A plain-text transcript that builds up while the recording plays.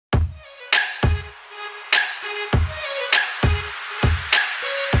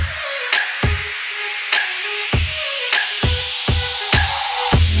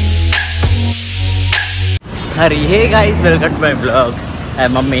Hari, hey guys, welcome to my vlog.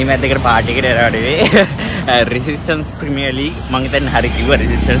 මම මේ මැදකට party එකට යනවා Resistance Premier League මම හිතන්නේ හරි කිව්වා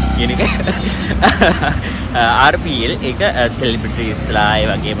Resistance කියන එක. RPL එක celebrities ලා ඒ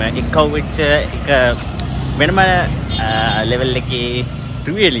වගේම එකව වෙච්ච එක වෙනම level එකේ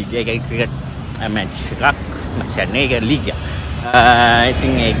Premier League එකයි cricket match එකක් මචන්නේ ඒක league එක.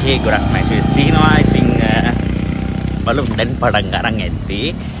 ඉතින් ඒකේ ගොඩක් matches තියෙනවා. ඉතින් බලමු දැන් පටන් ගන්න ඇත්තේ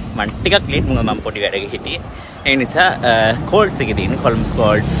මම ටිකක් late වුණා මම පොඩි වැඩක හිටියේ. ඒ නිසා Colts එකේ තියෙන Colombo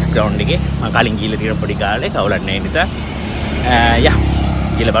Colts Ground එකේ මම කලින් ගිහලා තියෙන පොඩි කාලේ කවුලක් නැහැ නිසා යා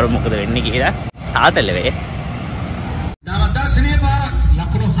ගිහලා බලමු මොකද වෙන්නේ කියලා. තාතල වේ. දාවත් දර්ශනීය පාරක්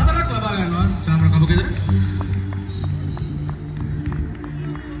ලකුණු 4ක් ලබා ගන්නවා චාමර කපුගෙදර.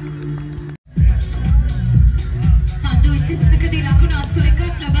 අද ඉසිතකදී ලකුණු 81ක්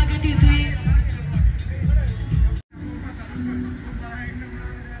ලබා ගන්න යුතුයි.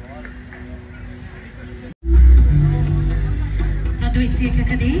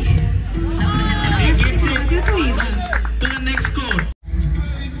 Ekakadi to the next court.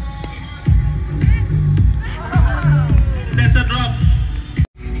 There's a drop.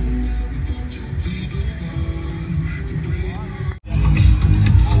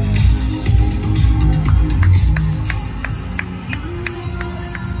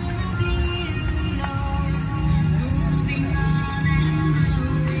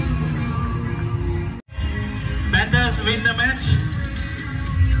 Panthers win the match.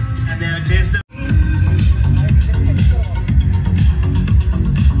 They have chased them.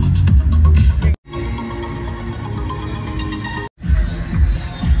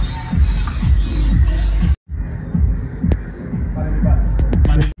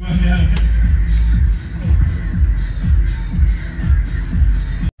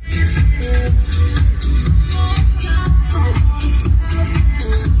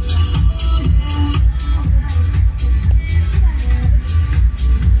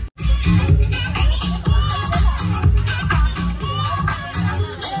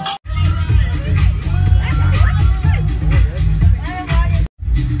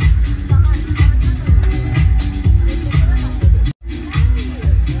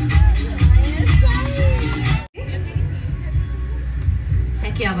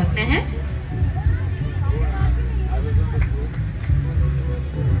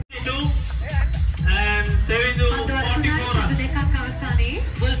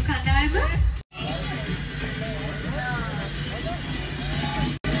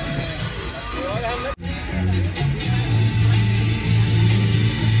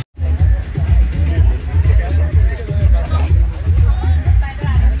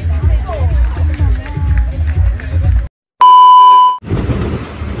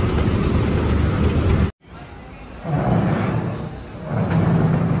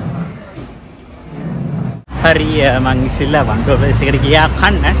 හරි මං ඉස්සෙල්ලා One Galle Face එකට ගියා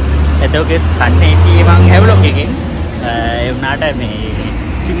කන්න. එතකොට කන්නේ හිටියේ මං හැව්ලොක් එකෙන්. ඒ වුණාට මේ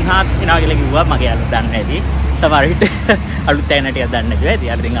සිංහාත් වෙනවා කියලා කිව්වා මගේ අලුත් දන්නේ නැති. සමහර විට අලුත් ඇන ටිකක් දන්නේ නැතුව ඇති.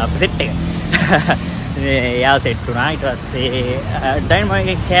 අර ඉතින් ආපු සෙට් එක. එයා සෙට් වුණා. ඊට පස්සේ ඩයිනමෝ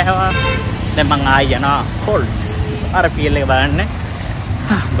එකේ කෑවා. දැන් මං ආයෙ යනවා Colts RPL එක බලන්න.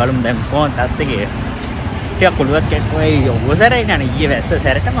 බලමු දැන් කොහොමද අත්දැකේ. ටිකක් ඔළුවත් කැටුවා. ඒ ඔවසරයි නේ ඊයේ වැස්ස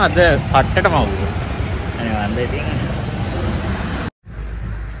සැරටම අද පට්ටටම වුණා. Anda ting.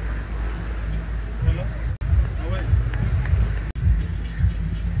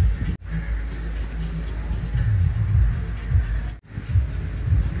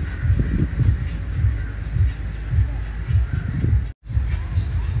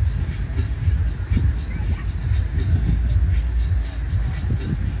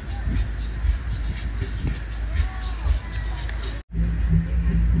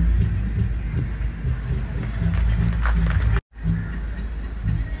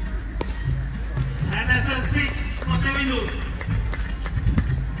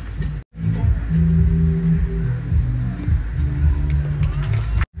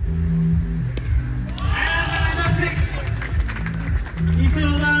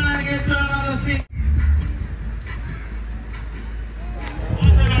 Isuru Udana gets another six.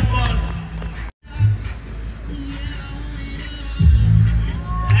 Also got ball.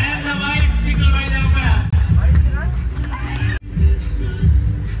 And the white signal by the umpire.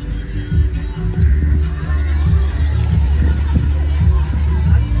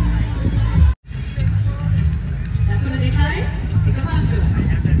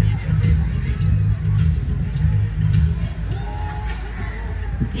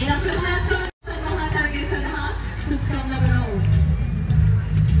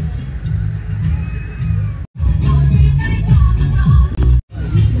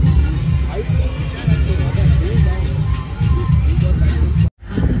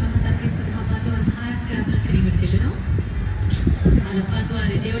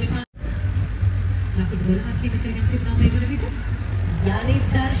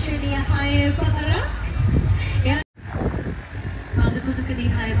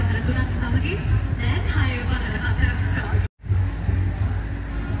 තරගකදී 6 පහර 3ක් සමගින් දැන් 6 පහර 4ක් සමගින්.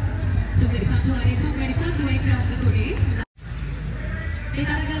 තුන්වෙනි පන්දුවේ ග්‍රාහක කොටේ. මේ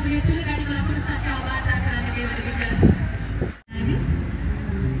තරගාවලිය තුල ගඩි බලකුණු සංඛ්‍යාව වාර්තා කරන්න මේ වන විට.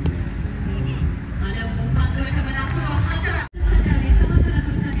 අලමු පන්දුවට බලකුණු 4ක්. සංඛ්‍යාවේ සමසල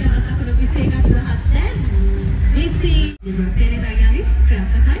සංඛ්‍යාව ලකුණු 21ක් සහ දැන් 20 පෙරේරාගේ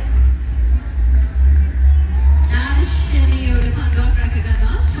ග්‍රාහකයි.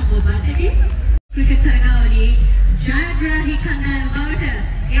 ක්‍රිකට් තරගාවලියේ ජයග්‍රාහී කණ්ඩායම බවට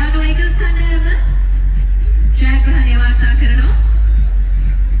එයාඩෝ ඒගල්ස් කණ්ඩායම ජයග්‍රහණය වාර්තා කරනවා.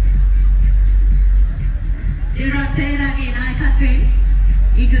 දිල්රාජ් පෙරේරාගේ නායකත්වයෙන්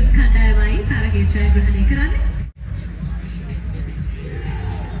ඊගල්ස් කණ්ඩායමයි තරගයේ ජයග්‍රහණය කරන්නේ.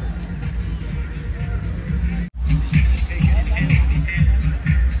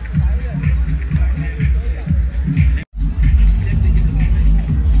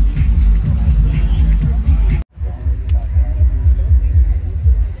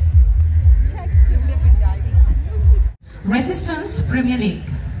 Resistance Premier League.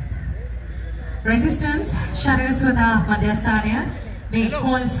 Resistance ශරීරසුවතා මධ්‍යස්ථානය මේ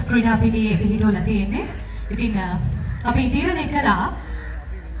කෝල්ස් ක්‍රීඩා පිටියේ පිහිටවලා තියෙන්නේ. ඉතින් අපි තීරණය කළා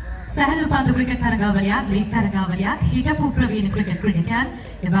සහල් උපන්දු ක්‍රිකට් තරගාවලියක්, ලීග් තරගාවලියක් හිටපු ප්‍රවීණ ක්‍රිකට් ක්‍රීඩකයන්,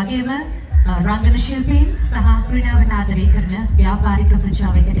 ඒ වගේම රංගන ශිල්පීන් සහ ක්‍රීඩාවට ආදරය කරන ව්‍යාපාරික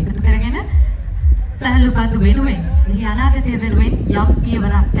ප්‍රජාව එකට එකතු කරගෙන සහල් උපන්දු වෙනුවෙන් මේ අනාගතය වෙනුවෙන් යම්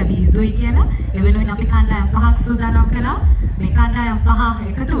පියවරක් ලැබිය යුතුයි කියලා ඒ වෙනුවෙන් අපි කණ්ඩායම් පහක් සූදානම් කළා. මේ කණ්ඩායම් පහ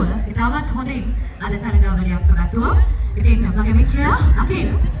එකතුව ඉතාමත් හොඳින් අද තරගාවලියක් පැවැත්වුවා. ඉතින් මගේ මිත්‍රයා අකිල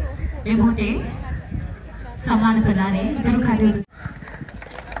මේ මොහොතේ සම්මාන ප්‍රදානයේ ඉදිරි කටයුතු.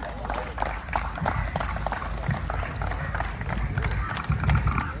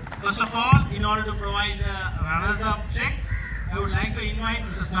 First of all, in order to provide the runners-up check, I would like to invite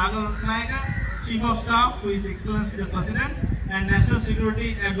Mr. Sagar Ratnayaka, Chief of Staff, who is Excellency the President and National Security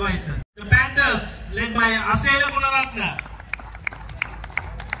Advisor. The Panthers, led by Asela Gunaratne.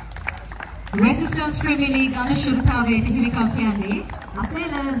 Resistance Premier League අනුශුල්කාවේ හිමිකම් කියන්නේ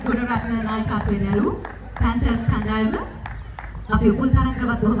Asela Gunaratne නායකත්වයෙන් ඇරු Panthers කණ්ඩායම. අපි උපුල්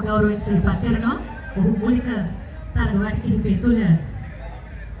තරංගවත් බොහොම ගෞරවයෙන් සිහිපත් කරනවා. ඔහු මූලික තරග වට කිහිපය තුළ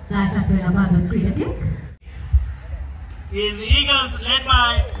නායකත්වය ලබා දුන් ක්‍රීඩකයෙක්. Is Eagles led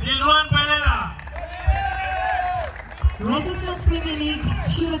by Dilwan Pereira. Resistance Premier League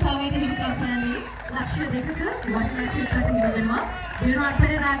ශූරතාවයේ හිමිකම් කියන්නේ ලක්ෂ්‍ය දෙකක වටිනා ශිල්පක හිමිවෙනවා. දිල්වන්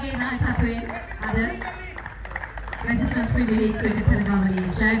පෙරේරාගේ නායකත්වයෙන් අද Resistance Premier League ක්‍රිකට් තරගාවලියේ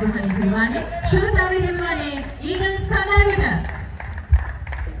ජයග්‍රහණය හිමිවන්නේ ශූරතාවයේ හිමිවන්නේ ඊගල්ස් කණ්ඩායමට.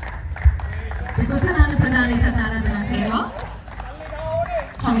 කුසලාන ප්‍රදානයට ආරාධනා කරනවා.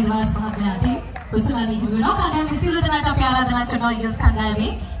 චමිදාස් මහත්මයාට කුසලානි හිමිවෙනවා. කණ්ඩායමේ සියලු දෙනාට අපි ආරාධනා කරනවා ඊගල්ස්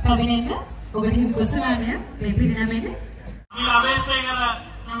කණ්ඩායමේ පැමිණෙන්න. ඔබට හිමි කුසලානය මේ පිරිනැමෙන්න. We are basing on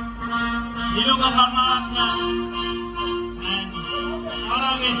Chamika Karunaratne and all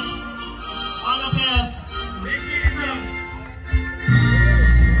our guests, all the players.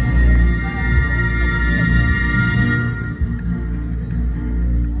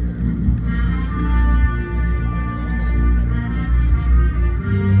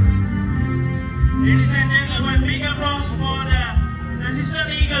 Ladies and gentlemen, big applause for the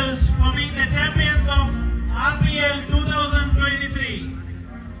Resistance Eagles for being the champions of RPL 2023.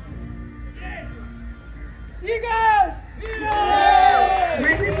 Eagles!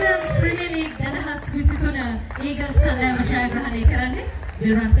 Resistance Premier League 2023 Eagles කණ්ඩායම ජයග්‍රහණය කරන්නේ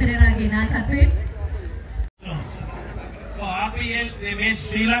දිල්වන් පෙරේරාගේ නායකත්වයෙන්. For RPL, they made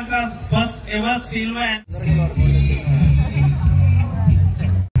Sri Lanka's first ever silver and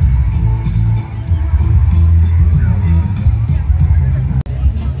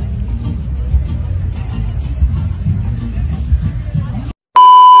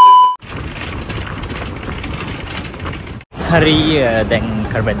හරි දැන්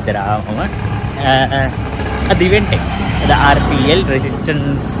කරබැද්දරාවම අද event එක අද RPL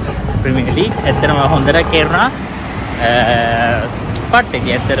Resistance Premier League ඇත්තටම හොඳට කෙරුණා පට් එක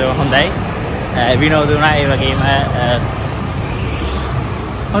ඇත්තටම හොඳයි විනෝද වුණා ඒ වගේම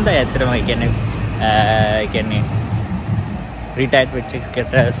හොඳයි ඇත්තටම කියන්නේ රිටයර්ඩ් වෙච්ච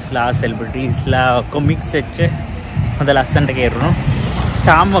ක්‍රිකටර්ස්ලා සෙලිබ්‍රිටිස්ලා කොමික්ස් වෙච්ච හොඳ ලස්සනට කෙරුණා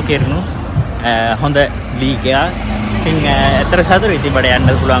තාම්ම කෙරුණා හොඳ ලීග් එකක් ඉතින් ඇත්තට සතුටුයි ඉතින් බඩ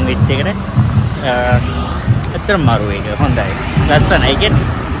යන්න පුළුවන් වෙච්ච එකට ඇත්තටම මරු එක හොඳයි ලස්සනයි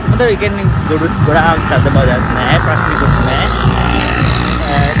කියන්නේ ගොඩාක් තද බවක් නැහැ ප්‍රශ්නිකුත් නැහැ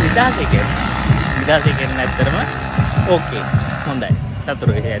නිදාසේ කියන්නේ ඇත්තටම ඕකේ හොඳයි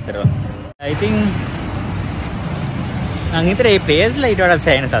සතුටුයි ඇත්තටම ඉතින් මං හිතේ මේ ප්ලේයර්ස් ලා ඊට වඩා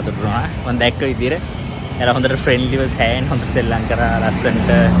සෑහෙන සතුටු වුණා. මම දැක්ක විදිහට එලා හොඳට ෆ්‍රෙන්ඩ්ලිව සෑහෙන හොඳට සෙල්ලම් කරා ලස්සනට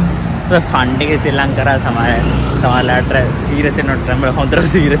ෆන්ඩ් එකේ සෙල්ලම් කරා සමහරලාට සීරියස් වෙනකොට හොඳට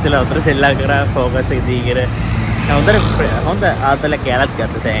සීරියස් වෙලා උතර සෙල්ලම් කරා ફોකස් එක දීගෙන හොඳ ආතල කැලක්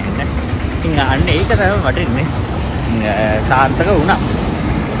ගත්ත සෑහෙන. ඉතින් අන්න ඒක තමයි වටින්නේ. සාර්ථක වුණා.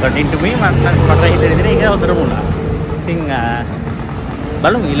 according to me මට හිතෙන්නේ ඒක හොඳට වුණා. ඉතින්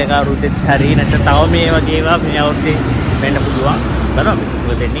බලමු ඊළඟ අවුරුද්දේ හරියට තව මේ වගේ ඒවා මේ අවුරුද්දේ වෙන්න පුළුවන්. බලමු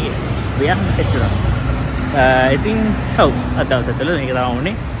මොකද වෙන්නේ කියලා. බියන් සෙට් කරනවා. ඉතින් ඔව් අදවස තුළ මේක තමයි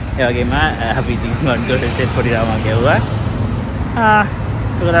වුණේ. ඒ වගේම අපි ඉතින් One Galle Face පොඩි රාමා ගැව්වා.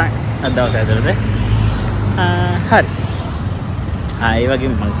 ඒක අදවස ඇතුළත. හරි. ඒ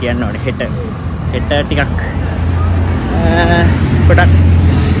වගේම මම කියන්න ඕනේ හෙට ටිකක් පොඩක්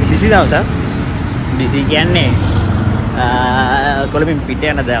බිසි දවසක්. බිසි කියන්නේ කොළඹින් පිට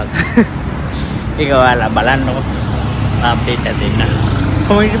යන දවස්. ඒක ඔයාලා බලන්නකො අප්ඩේට් එක දෙන්න.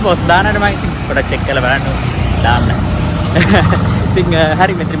 කොමියුනිටි පෝස්ට් දාන්නට මම ඉතින් පොඩක් චෙක් කරලා බලන්න දාන්න. ඉතින්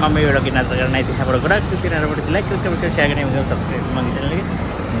හරි මෙතන මම මේ වීඩියෝ එක නතර කරන්න. ඉතින් අපර ගොඩක් සිතින් අර පොඩි ලයික් කරලා කමෙන්ට් ෂෙයා කරන්න මම සබ්ස්ක්‍රයිබ් මගේ channel එක.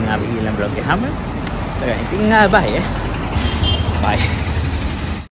 ඉතින් අපි ඊළඟ බ්ලොග් එක හැම. ඉතින් බයි. බයි.